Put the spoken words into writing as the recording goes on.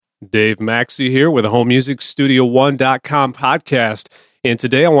Dave Maxey here with the HomeMusicStudio1.com podcast. And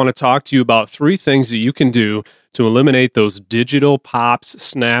today I want to talk to you about 3 things that you can do to eliminate those digital pops,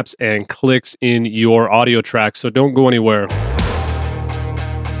 snaps, and clicks in your audio tracks. So don't go anywhere.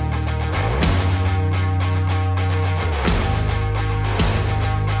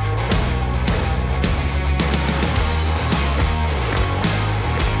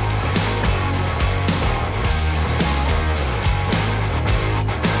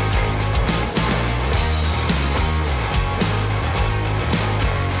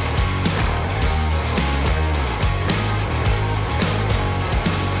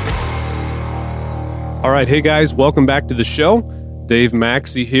 All right, hey guys, welcome back to the show. Dave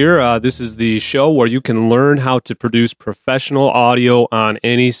Maxey here. This is the show where you can learn how to produce professional audio on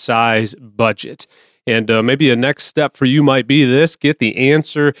any size budget. And maybe a next step for you might be this: get the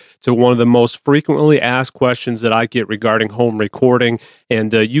answer to one of the most frequently asked questions that I get regarding home recording.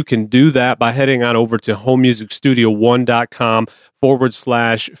 And you can do that by heading on over to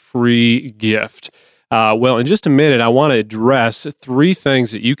HomeMusicStudio1.com/free gift. Well, in just a minute, I want to address 3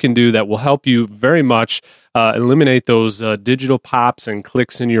 things that you can do that will help you very much eliminate those digital pops and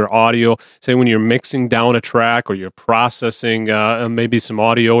clicks in your audio. Say when you're mixing down a track, or you're processing maybe some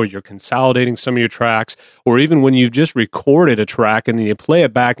audio, or you're consolidating some of your tracks, or even when you've just recorded a track and then you play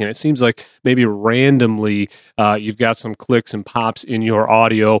it back and it seems like maybe randomly you've got some clicks and pops in your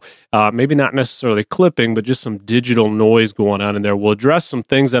audio. Maybe not necessarily clipping, but just some digital noise going on in there. We'll address some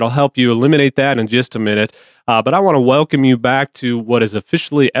things that'll help you eliminate that in just a minute. But I want to welcome you back to what is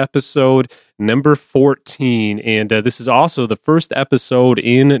officially episode number 14. And this is also the first episode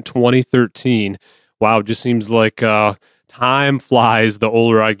in 2013. Wow, it just seems like time flies the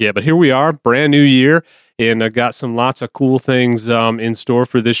older I get. But here we are, brand new year. And I got lots of cool things in store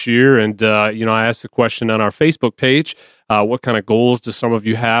for this year. And, I asked the question on our Facebook page, what kind of goals do some of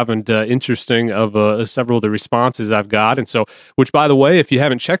you have? And interesting of several of the responses I've got. And so, which, by the way, if you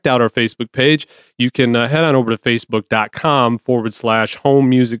haven't checked out our Facebook page, you can head on over to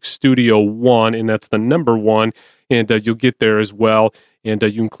facebook.com/HomeMusicStudio1. And that's the number 1. And you'll get there as well. And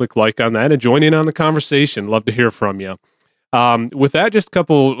you can click like on that and join in on the conversation. Love to hear from you. With that, just a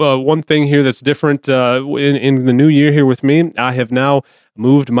couple, one thing here that's different in the new year here with me. I have now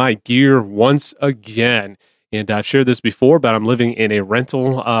moved my gear once again. And I've shared this before, but I'm living in a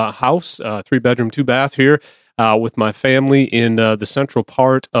rental house, 3-bedroom, 2-bath here with my family in the central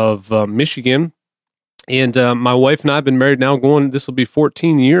part of Michigan. And my wife and I have been married now this will be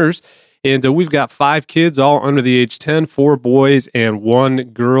 14 years. And we've got 5 kids, all under the age 10, 4 boys and 1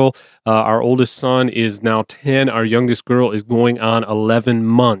 girl. Our oldest son is now 10. Our youngest girl is going on 11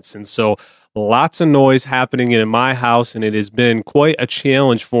 months. And so lots of noise happening in my house, and it has been quite a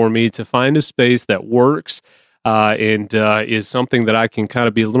challenge for me to find a space that works and is something that I can kind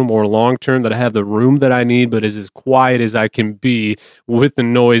of be a little more long-term, that I have the room that I need, but is as quiet as I can be with the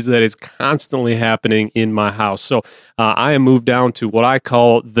noise that is constantly happening in my house. So I am moved down to what I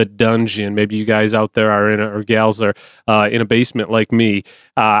call the dungeon. Maybe you guys out there are or gals are in a basement like me.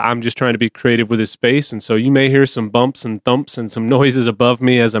 I'm just trying to be creative with this space, and so you may hear some bumps and thumps and some noises above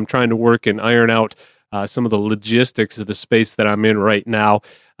me as I'm trying to work and iron out some of the logistics of the space that I'm in right now.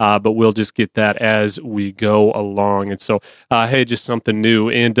 But we'll just get that as we go along. And so, hey, just something new.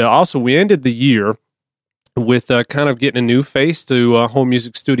 And also, we ended the year with kind of getting a new face to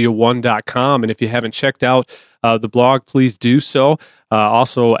HomeMusicStudio1.com. And if you haven't checked out the blog, please do so.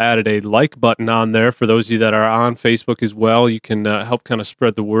 Also added a like button on there for those of you that are on Facebook as well. You can help kind of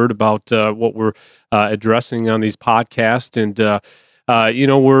spread the word about what we're addressing on these podcasts. And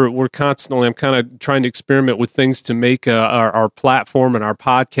we're constantly, I'm kind of trying to experiment with things to make our platform and our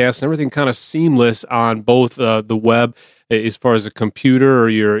podcast and everything kind of seamless on both the web as far as a computer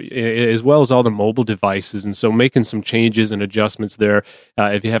or as well as all the mobile devices. And so making some changes and adjustments there.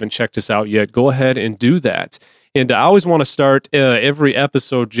 If you haven't checked us out yet, go ahead and do that. And I always want to start every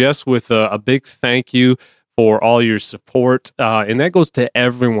episode just with a big thank you for all your support. And that goes to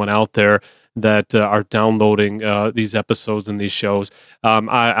everyone out there that are downloading these episodes and these shows. I'm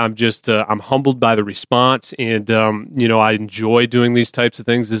humbled by the response, and I enjoy doing these types of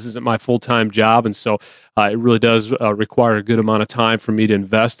things. This isn't my full-time job, and so it really does require a good amount of time for me to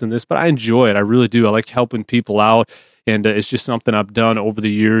invest in this, but I enjoy it. I really do. I like helping people out, and it's just something I've done over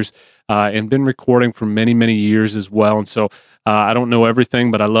the years and been recording for many, many years as well. And so I don't know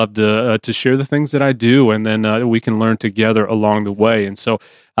everything, but I love to share the things that I do, and then we can learn together along the way. And so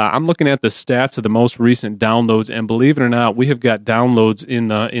I'm looking at the stats of the most recent downloads, and believe it or not, we have got downloads in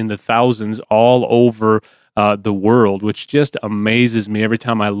the thousands all over the world, which just amazes me every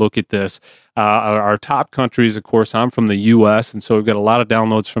time I look at this. Our top countries, of course, I'm from the U.S., and so we've got a lot of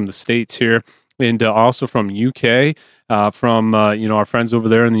downloads from the States here, and also from UK, from our friends over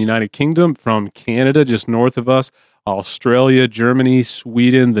there in the United Kingdom, from Canada, just north of us, Australia, Germany,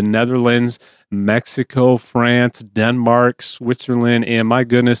 Sweden, the Netherlands, Mexico, France, Denmark, Switzerland, and my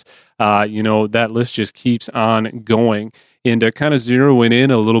goodness, that list just keeps on going. And kind of zeroing in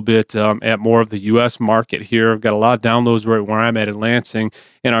a little bit at more of the U.S. market here. I've got a lot of downloads right where I'm at in Lansing.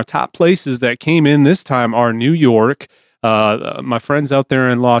 And our top places that came in this time are New York, my friends out there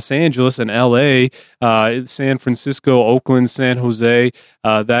in Los Angeles and L.A., San Francisco, Oakland, San Jose,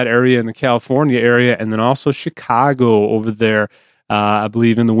 that area in the California area, and then also Chicago over there, I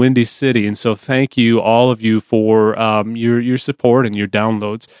believe in the Windy City. And so thank you, all of you, for your support and your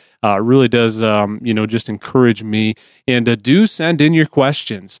downloads. It really does, just encourage me. And do send in your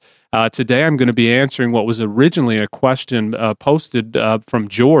questions. Today I'm going to be answering what was originally a question posted from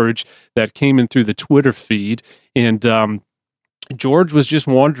George that came in through the Twitter feed. And George was just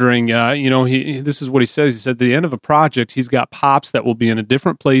wondering, this is what he says. He said, at the end of a project, he's got pops that will be in a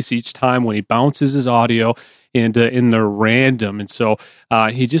different place each time when he bounces his audio, and they're random. And so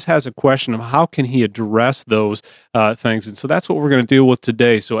he just has a question of how can he address those things. And so that's what we're going to deal with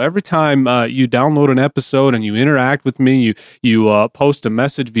today. So every time you download an episode and you interact with me, you post a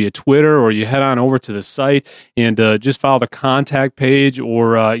message via Twitter, or you head on over to the site and just follow the contact page,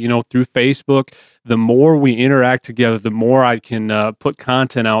 or through Facebook. The more we interact together, the more I can put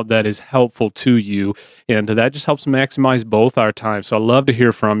content out that is helpful to you. And that just helps maximize both our time. So I love to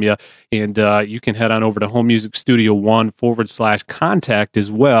hear from you. And you can head on over to Home Music Studio 1/contact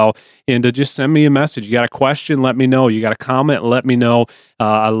as well. And just send me a message. You got a question, let me know. You got a comment, let me know.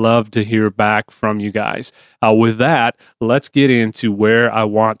 I love to hear back from you guys. With that, let's get into where I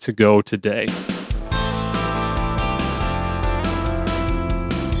want to go today.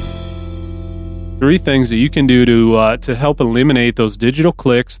 Three things that you can do to help eliminate those digital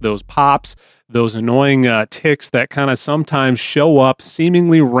clicks, those pops, those annoying ticks that kind of sometimes show up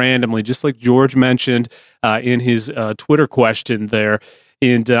seemingly randomly, just like George mentioned in his Twitter question there.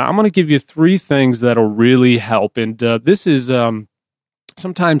 And I'm going to give you three things that'll really help. And this is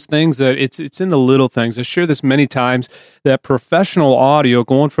sometimes things that it's in the little things. I share this many times, that professional audio,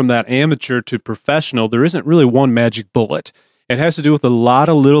 going from that amateur to professional, there isn't really one magic bullet. It has to do with a lot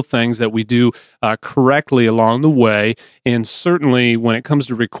of little things that we do correctly along the way. And certainly when it comes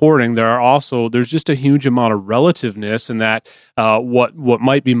to recording, there's just a huge amount of relativeness, and that what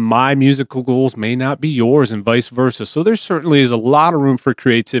might be my musical goals may not be yours, and vice versa. So there certainly is a lot of room for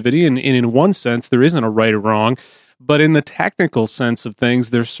creativity. And in one sense, there isn't a right or wrong. But in the technical sense of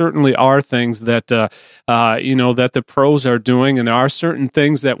things, there certainly are things that that the pros are doing, and there are certain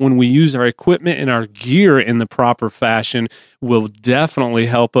things that when we use our equipment and our gear in the proper fashion will definitely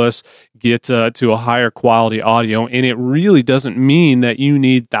help us get to a higher quality audio. And it really doesn't mean that you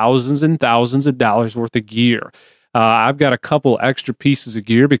need thousands and thousands of dollars worth of gear. I've got a couple extra pieces of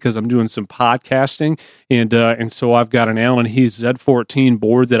gear because I'm doing some podcasting, and so I've got an Allen Heath Z14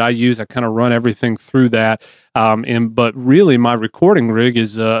 board that I use. I kind of run everything through that, but really my recording rig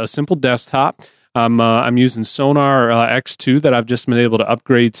is a simple desktop. I'm using Sonar X2 that I've just been able to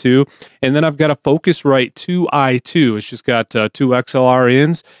upgrade to, and then I've got a Focusrite 2i2. It's just got two XLR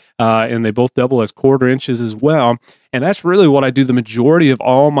ins, and they both double as 1/4 inches as well. And that's really what I do the majority of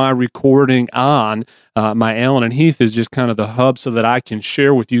all my recording on. My Allen & Heath is just kind of the hub so that I can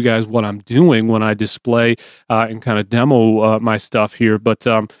share with you guys what I'm doing when I display and kind of demo my stuff here. But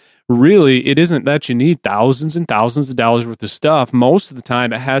really, it isn't that you need thousands and thousands of dollars worth of stuff. Most of the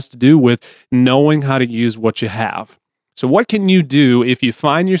time, it has to do with knowing how to use what you have. So what can you do if you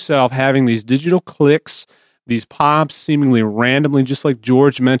find yourself having these digital clicks, these pops seemingly randomly, just like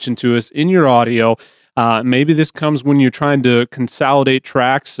George mentioned to us, in your audio? Maybe this comes when you're trying to consolidate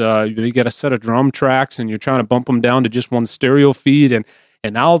tracks. You got a set of drum tracks and you're trying to bump them down to just one stereo feed, and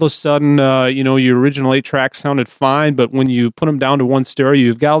now all of a sudden, your original 8-track sounded fine, but when you put them down to one stereo,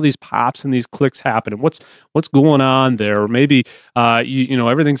 you've got all these pops and these clicks happening. What's going on there? Or maybe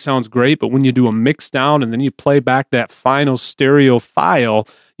everything sounds great, but when you do a mix down and then you play back that final stereo file,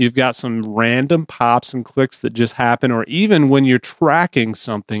 you've got some random pops and clicks that just happen. Or even when you're tracking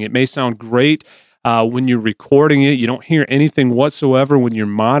something, it may sound great. When you're recording it, you don't hear anything whatsoever when you're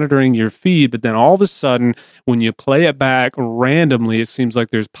monitoring your feed, but then all of a sudden, when you play it back randomly, it seems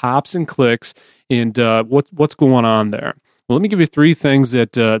like there's pops and clicks, and what's going on there? Well, let me give you three things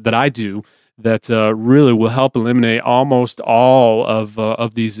that I do that really will help eliminate almost all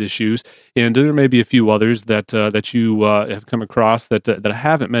of these issues. And there may be a few others that you have come across that I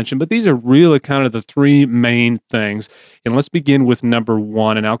haven't mentioned, but these are really kind of the three main things. And let's begin with number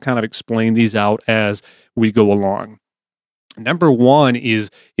one, and I'll kind of explain these out as we go along. Number one is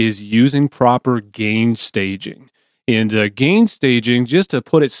using proper gain staging. And gain staging, just to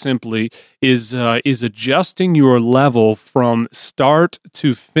put it simply, is adjusting your level from start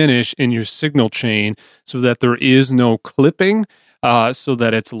to finish in your signal chain so that there is no clipping, so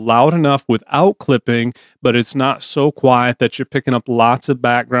that it's loud enough without clipping, but it's not so quiet that you're picking up lots of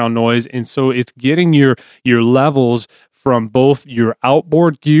background noise. And so it's getting your levels from both your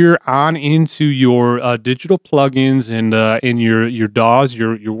outboard gear on into your digital plugins and in your DAWs,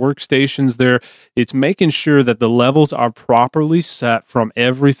 your workstations there. It's making sure that the levels are properly set from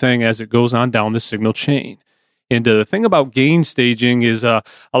everything as it goes on down the signal chain. And the thing about gain staging is a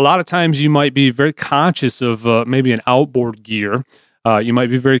lot of times you might be very conscious of maybe an outboard gear. You might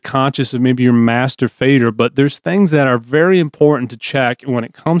be very conscious of maybe your master fader, but there's things that are very important to check when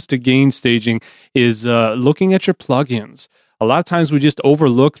it comes to gain staging is looking at your plugins. A lot of times we just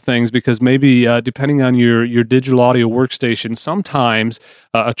overlook things because maybe depending on your digital audio workstation, sometimes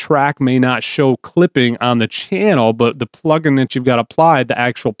a track may not show clipping on the channel, but the plugin that you've got applied, the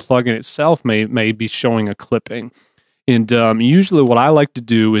actual plugin itself may be showing a clipping. And usually what I like to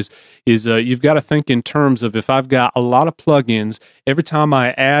do is you've got to think in terms of if I've got a lot of plugins, every time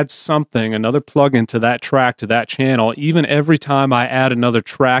I add something, another plugin to that track, to that channel, even every time I add another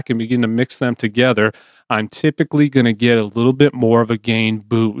track and begin to mix them together, I'm typically going to get a little bit more of a gain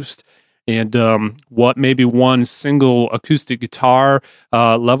boost. And what maybe one single acoustic guitar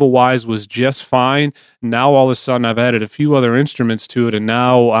level-wise was just fine, now all of a sudden I've added a few other instruments to it, and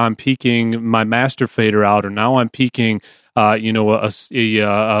now I'm peaking my master fader out, or now I'm peaking a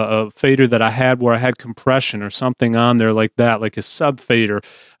fader that I had where I had compression or something on there like that, like a sub fader.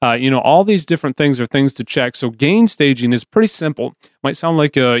 All these different things are things to check. So gain staging is pretty simple. Might sound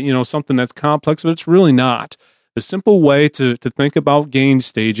like something that's complex, but it's really not. The simple way to think about gain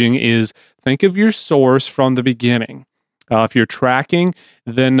staging is think of your source from the beginning. If you're tracking,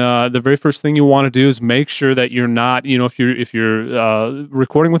 then the very first thing you want to do is make sure that you're not, if you're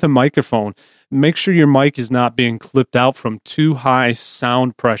recording with a microphone, make sure your mic is not being clipped out from too high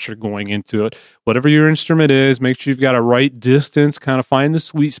sound pressure going into it. Whatever your instrument is, make sure you've got a right distance, kind of find the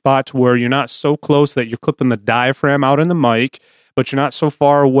sweet spot to where you're not so close that you're clipping the diaphragm out in the mic, but you're not so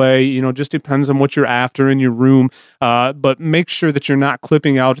far away. Just depends on what you're after in your room. But make sure that you're not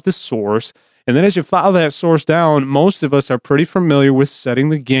clipping out at the source. And then as you file that source down, most of us are pretty familiar with setting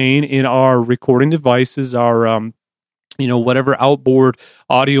the gain in our recording devices, our whatever outboard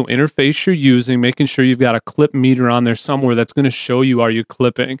audio interface you're using, making sure you've got a clip meter on there somewhere that's going to show you, are you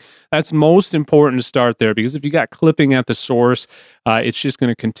clipping? That's most important to start there, because if you got clipping at the source, it's just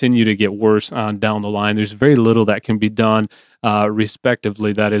going to continue to get worse on down the line. There's very little that can be done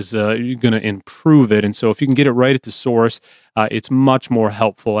respectively that is going to improve it. And so if you can get it right at the source, it's much more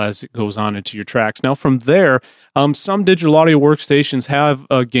helpful as it goes on into your tracks. Now from there, some digital audio workstations have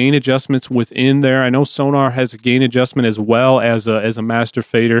gain adjustments within there. I know Sonar has a gain adjustment as well as a master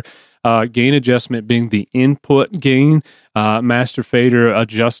fader. Gain adjustment being the input gain, master fader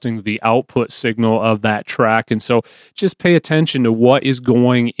adjusting the output signal of that track. And so just pay attention to what is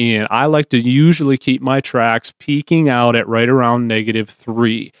going in. I like to usually keep my tracks peaking out at right around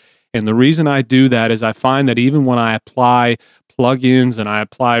 -3. And the reason I do that is I find that even when I apply plugins and I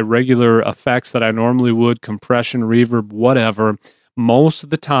apply regular effects that I normally would, compression, reverb, whatever, most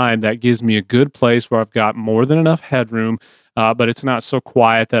of the time that gives me a good place where I've got more than enough headroom, but it's not so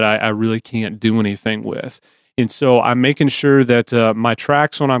quiet that I really can't do anything with. And so I'm making sure that my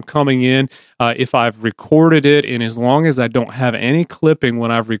tracks when I'm coming in, if I've recorded it, and as long as I don't have any clipping when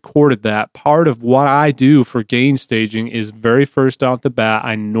I've recorded that, part of what I do for gain staging is very first out the bat,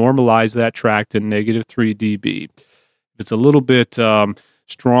 I normalize that track to -3 dB. If it's a little bit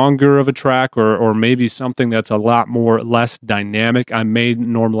stronger of a track or maybe something that's a lot less dynamic, I may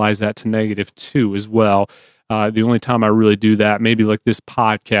normalize that to -2 as well. The only time I really do that, maybe like this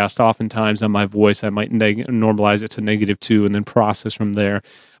podcast, oftentimes on my voice, I might normalize it to -2 and then process from there.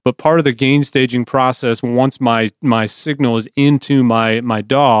 But part of the gain staging process, once my signal is into my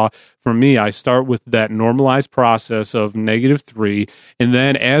DAW, for me, I start with that normalized process of -3. And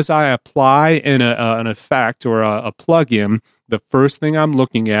then as I apply an effect or a plugin, the first thing I'm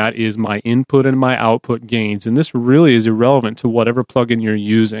looking at is my input and my output gains. And this really is irrelevant to whatever plugin you're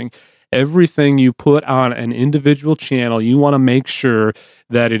using. Everything you put on an individual channel, you want to make sure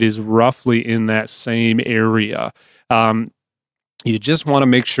that it is roughly in that same area. You just want to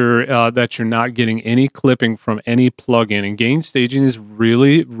make sure that you're not getting any clipping from any plugin. And gain staging is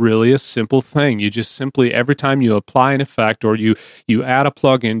really, really a simple thing. You just simply, every time you apply an effect or you add a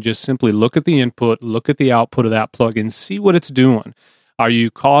plugin, just simply look at the input, look at the output of that plugin, see what it's doing. Are you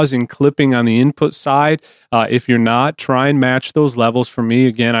causing clipping on the input side? If you're not, try and match those levels. For me,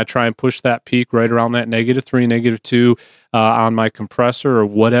 again, I try and push that peak right around that -3, -2 on my compressor or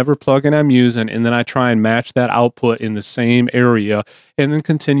whatever plugin I'm using, and then I try and match that output in the same area, and then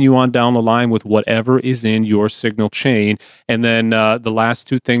continue on down the line with whatever is in your signal chain. And then the last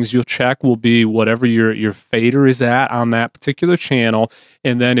two things you'll check will be whatever your fader is at on that particular channel.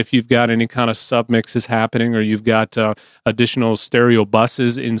 And then if you've got any kind of submixes happening or you've got additional stereo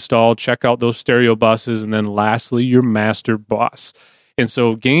buses installed, check out those stereo buses. And then lastly, your master bus. And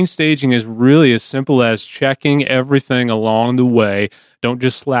so gain staging is really as simple as checking everything along the way. Don't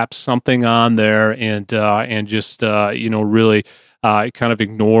just slap something on there and just really kind of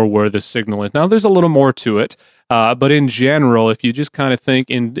ignore where the signal is. Now, there's a little more to it. But in general, if you just kind of think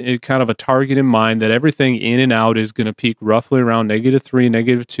in kind of a target in mind that everything in and out is going to peak roughly around -3,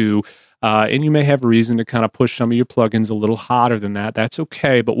 -2, and you may have reason to kind of push some of your plugins a little hotter than that, that's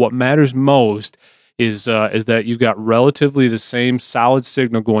okay. But what matters most is that you've got relatively the same solid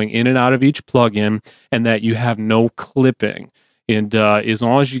signal going in and out of each plugin, and that you have no clipping. And as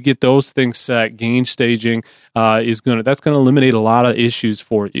long as you get those things set, gain staging that's going to eliminate a lot of issues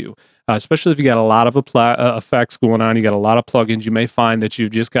for you. Especially if you got a lot of effects going on, you got a lot of plugins, you may find that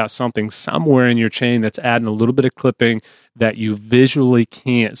you've just got something somewhere in your chain that's adding a little bit of clipping that you visually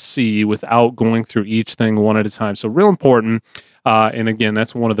can't see without going through each thing one at a time. So real important. And again,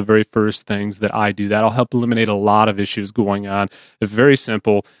 that's one of the very first things that I do. That'll help eliminate a lot of issues going on. It's very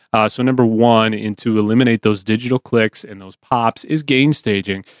simple. So number one, and to eliminate those digital clicks and those pops, is gain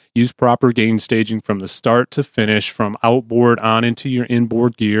staging. Use proper gain staging from the start to finish, from outboard on into your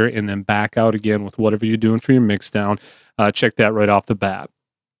inboard gear, and then back out again with whatever you're doing for your mix down. Check that right off the bat.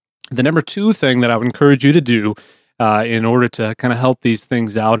 The number two thing that I would encourage you to do in order to kind of help these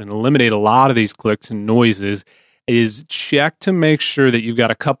things out and eliminate a lot of these clicks and noises is check to make sure that you've got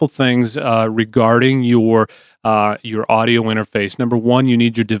a couple things regarding your audio interface. Number one, you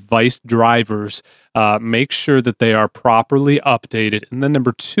need your device drivers. Make sure that they are properly updated. And then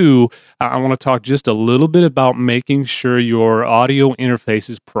number two, I want to talk just a little bit about making sure your audio interface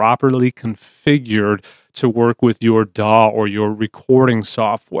is properly configured to work with your DAW or your recording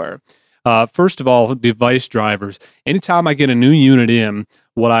software. First of all, device drivers. Anytime I get a new unit in,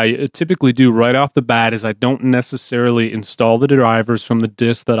 what I typically do right off the bat is I don't necessarily install the drivers from the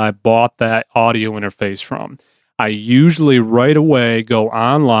disk that I bought that audio interface from. I usually right away go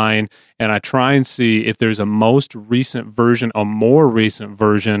online and I try and see if there's a more recent version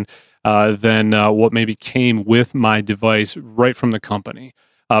than what maybe came with my device right from the company.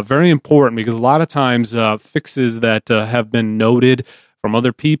 Very important, because a lot of times fixes that have been noted from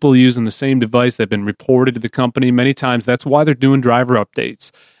other people using the same device, they've been reported to the company many times. That's why they're doing driver updates.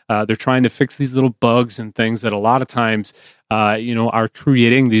 They're trying to fix these little bugs and things that a lot of times, are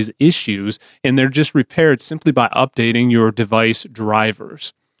creating these issues, and they're just repaired simply by updating your device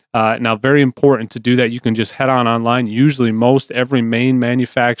drivers. Now, very important to do that. You can just head on online. Usually, every main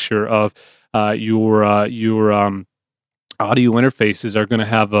manufacturer of your audio interfaces are going to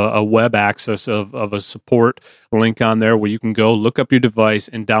have a web access of a support link on there where you can go look up your device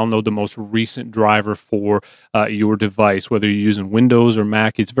and download the most recent driver for your device, whether you're using Windows or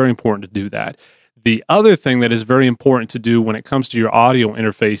Mac. It's very important to do that. The other thing that is very important to do when it comes to your audio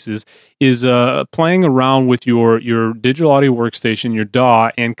interfaces is playing around with your digital audio workstation, your DAW,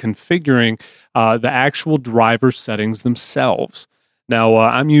 and configuring the actual driver settings themselves. Now,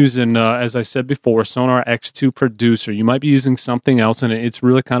 I'm using, as I said before, Sonar X2 Producer. You might be using something else, and it's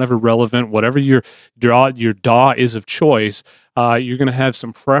really kind of irrelevant. Whatever your DAW is of choice, you're going to have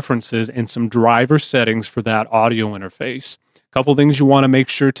some preferences and some driver settings for that audio interface. A couple things you want to make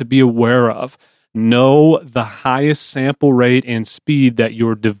sure to be aware of. Know the highest sample rate and speed that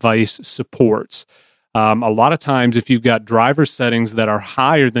your device supports. A lot of times, if you've got driver settings that are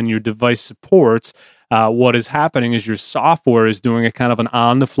higher than your device supports, what is happening is your software is doing a kind of an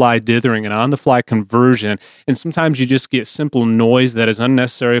on-the-fly dithering, an on-the-fly conversion, and sometimes you just get simple noise that is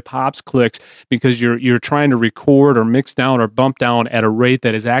unnecessary, pops, clicks, because you're trying to record or mix down or bump down at a rate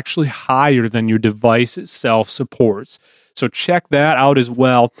that is actually higher than your device itself supports. So check that out as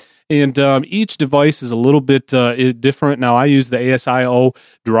well. And each device is a little bit different. Now, I use the ASIO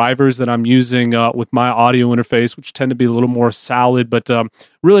drivers that I'm using with my audio interface, which tend to be a little more solid, but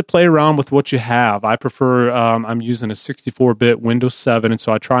really play around with what you have. I prefer, I'm using a 64-bit Windows 7, and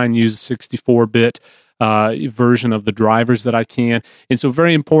so I try and use 64-bit version of the drivers that I can. And so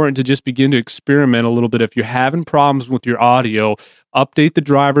very important to just begin to experiment a little bit. If you're having problems with your audio, update the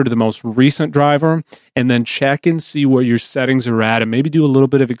driver to the most recent driver, and then check and see where your settings are at, and maybe do a little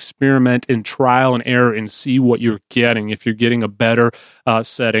bit of experiment and trial and error and see what you're getting. If you're getting a better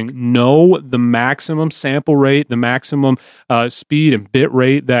setting, know the maximum sample rate, the maximum speed and bit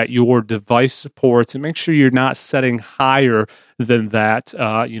rate that your device supports, and make sure you're not setting higher than that.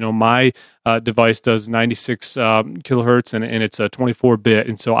 My device does 96 kilohertz, and it's a 24-bit,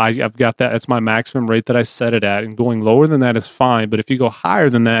 and so I've got that. That's my maximum rate that I set it at, and going lower than that is fine. But if you go higher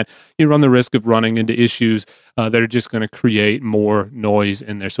than that, you run the risk of running into issues that are just going to create more noise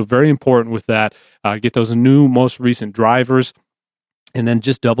in there. So very important with that. Get those new, most recent drivers. And then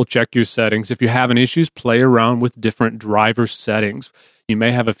just double check your settings. If you're having issues, play around with different driver settings. You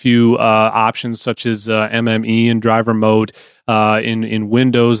may have a few options such as MME and driver mode. In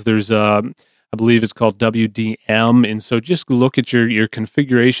Windows, there's I believe it's called WDM. And so just look at your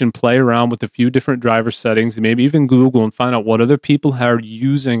configuration, play around with a few different driver settings, and maybe even Google and find out what other people are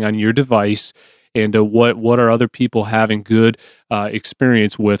using on your device, and what are other people having good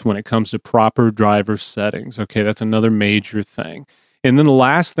experience with when it comes to proper driver settings. Okay, that's another major thing. And then the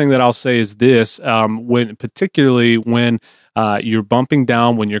last thing that I'll say is this: particularly when you're bumping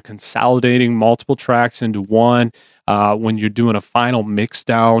down, when you're consolidating multiple tracks into one, when you're doing a final mix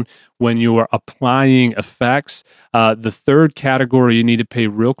down, when you are applying effects, the third category you need to pay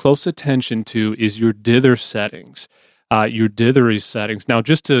real close attention to is your dither settings, your dithery settings. Now,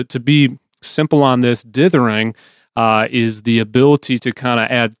 just to be simple on this, dithering is the ability to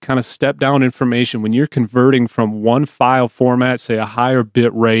kind of step down information when you're converting from one file format, say a higher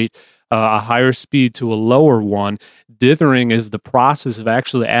bit rate, a higher speed to a lower one. Dithering is the process of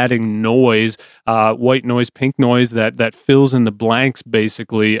actually adding noise, white noise, pink noise, that fills in the blanks,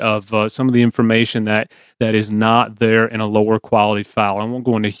 basically, of some of the information that is not there in a lower quality file. I won't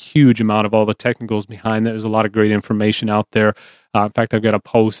go into a huge amount of all the technicals behind that. There's a lot of great information out there. In fact, I've got a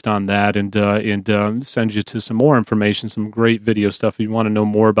post on that and send you to some more information, some great video stuff if you want to know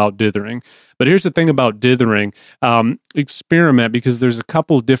more about dithering. But here's the thing about dithering. Experiment, because there's a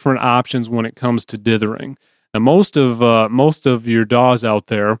couple different options when it comes to dithering. Now, most of your DAWs out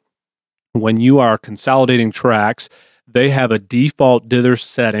there, when you are consolidating tracks, they have a default dither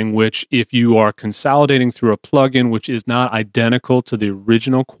setting, which if you are consolidating through a plugin which is not identical to the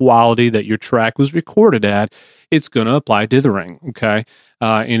original quality that your track was recorded at, it's going to apply dithering, okay?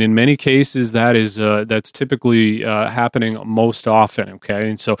 And in many cases, that's typically happening most often, okay?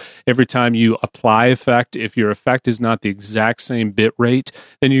 And so every time you apply effect, if your effect is not the exact same bit rate,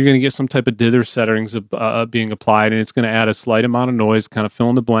 then you're going to get some type of dither settings being applied, and it's going to add a slight amount of noise, kind of fill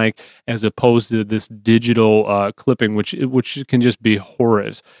in the blank, as opposed to this digital clipping, which can just be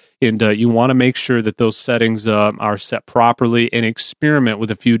horrid. And you want to make sure that those settings are set properly, and experiment with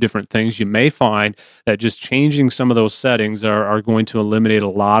a few different things. You may find that just changing some of those settings are going to eliminate a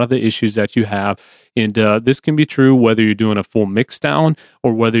lot of the issues that you have. And this can be true whether you're doing a full mix down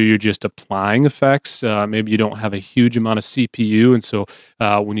or whether you're just applying effects. Maybe you don't have a huge amount of CPU, and so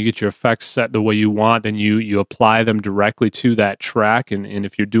when you get your effects set the way you want, then you apply them directly to that track. And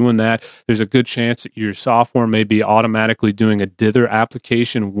if you're doing that, there's a good chance that your software may be automatically doing a dither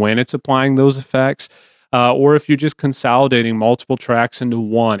application when it's applying those effects. Or if you're just consolidating multiple tracks into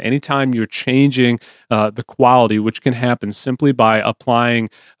one. Anytime you're changing the quality, which can happen simply by applying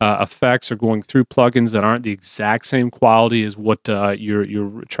effects or going through plugins that aren't the exact same quality as what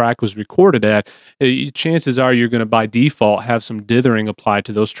your track was recorded at, chances are you're going to, by default, have some dithering applied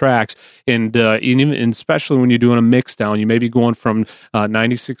to those tracks. And especially when you're doing a mix down, you may be going from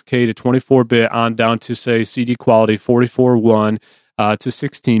 96K to 24-bit on down to, say, CD quality 44.1, to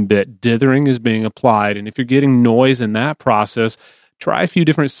 16-bit, dithering is being applied. And if you're getting noise in that process, try a few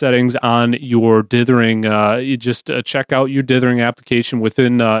different settings on your dithering. You just check out your dithering application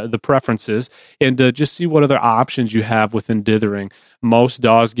within the preferences, and just see what other options you have within dithering. Most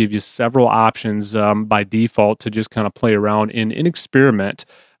DAWs give you several options by default to just kind of play around and experiment.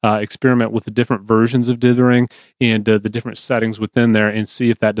 Experiment with the different versions of dithering and the different settings within there, and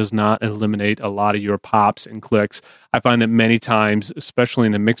see if that does not eliminate a lot of your pops and clicks. I find that many times, especially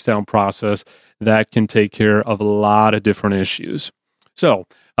in the mixdown process, that can take care of a lot of different issues. So,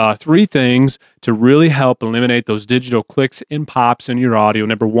 3 things to really help eliminate those digital clicks and pops in your audio.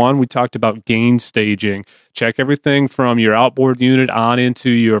 Number one, we talked about gain staging. Check everything from your outboard unit on into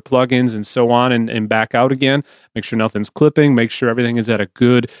your plugins and so on and back out again. Make sure nothing's clipping. Make sure everything is at a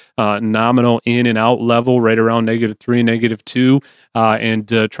good nominal in and out level, right around -3, -2. And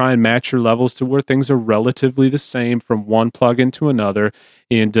try and match your levels to where things are relatively the same from one plugin to another.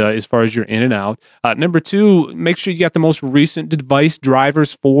 And as far as your in and out. Number two, make sure you got the most recent device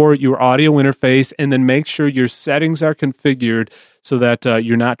drivers for your audio interface, and then make sure your settings are configured so that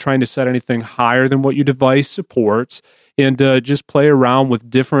you're not trying to set anything higher than what your device supports. And just play around with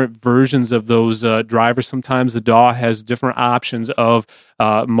different versions of those drivers. Sometimes the DAW has different options of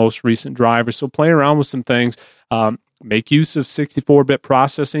most recent drivers. So play around with some things. Make use of 64-bit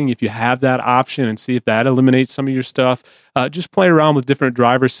processing if you have that option and see if that eliminates some of your stuff. Just play around with different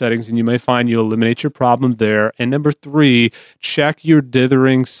driver settings and you may find you'll eliminate your problem there. And number three, check your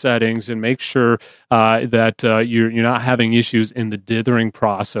dithering settings and make sure that you're not having issues in the dithering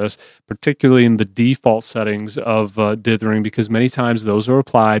process, particularly in the default settings of dithering, because many times those are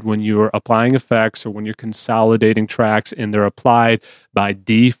applied when you're applying effects or when you're consolidating tracks and they're applied by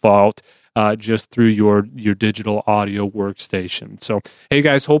default. Just through your digital audio workstation. So, hey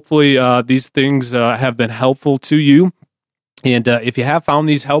guys, hopefully these things have been helpful to you. And if you have found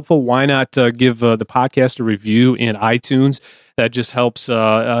these helpful, why not give the podcast a review in iTunes? That just helps.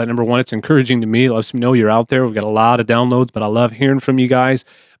 Number one, it's encouraging to me. It lets me know you're out there. We've got a lot of downloads, but I love hearing from you guys.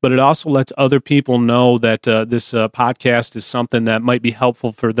 But it also lets other people know that this podcast is something that might be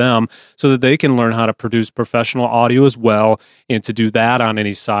helpful for them so that they can learn how to produce professional audio as well and to do that on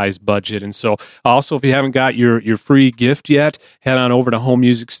any size budget. And so also, if you haven't got your free gift yet, head on over to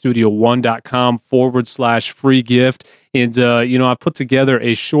homemusicstudio1.com/free gift. And, I've put together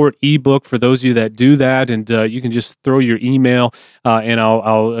a short ebook for those of you that do that. And you can just throw your email and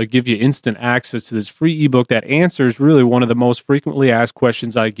I'll give you instant access to this free ebook that answers really one of the most frequently asked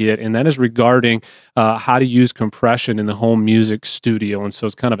questions I get. And that is regarding how to use compression in the home music studio. And so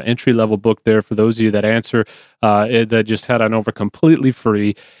it's kind of an entry-level book there for those of you that answer that just head on over completely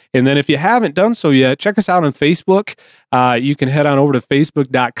free. And then if you haven't done so yet, check us out on Facebook. You can head on over to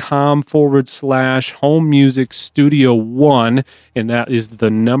facebook.com/home music studio 1, and that is the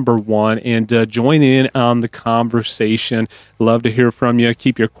number 1, and join in on the conversation. Love to hear from you.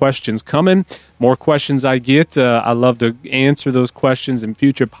 Keep your questions coming. More questions I get, I love to answer those questions in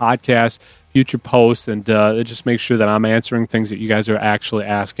future podcasts, future posts, and just make sure that I'm answering things that you guys are actually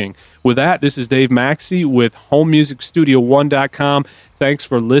asking. With that, this is Dave Maxey with homemusicstudio1.com. Thanks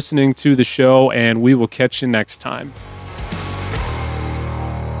for listening to the show, and we will catch you next time.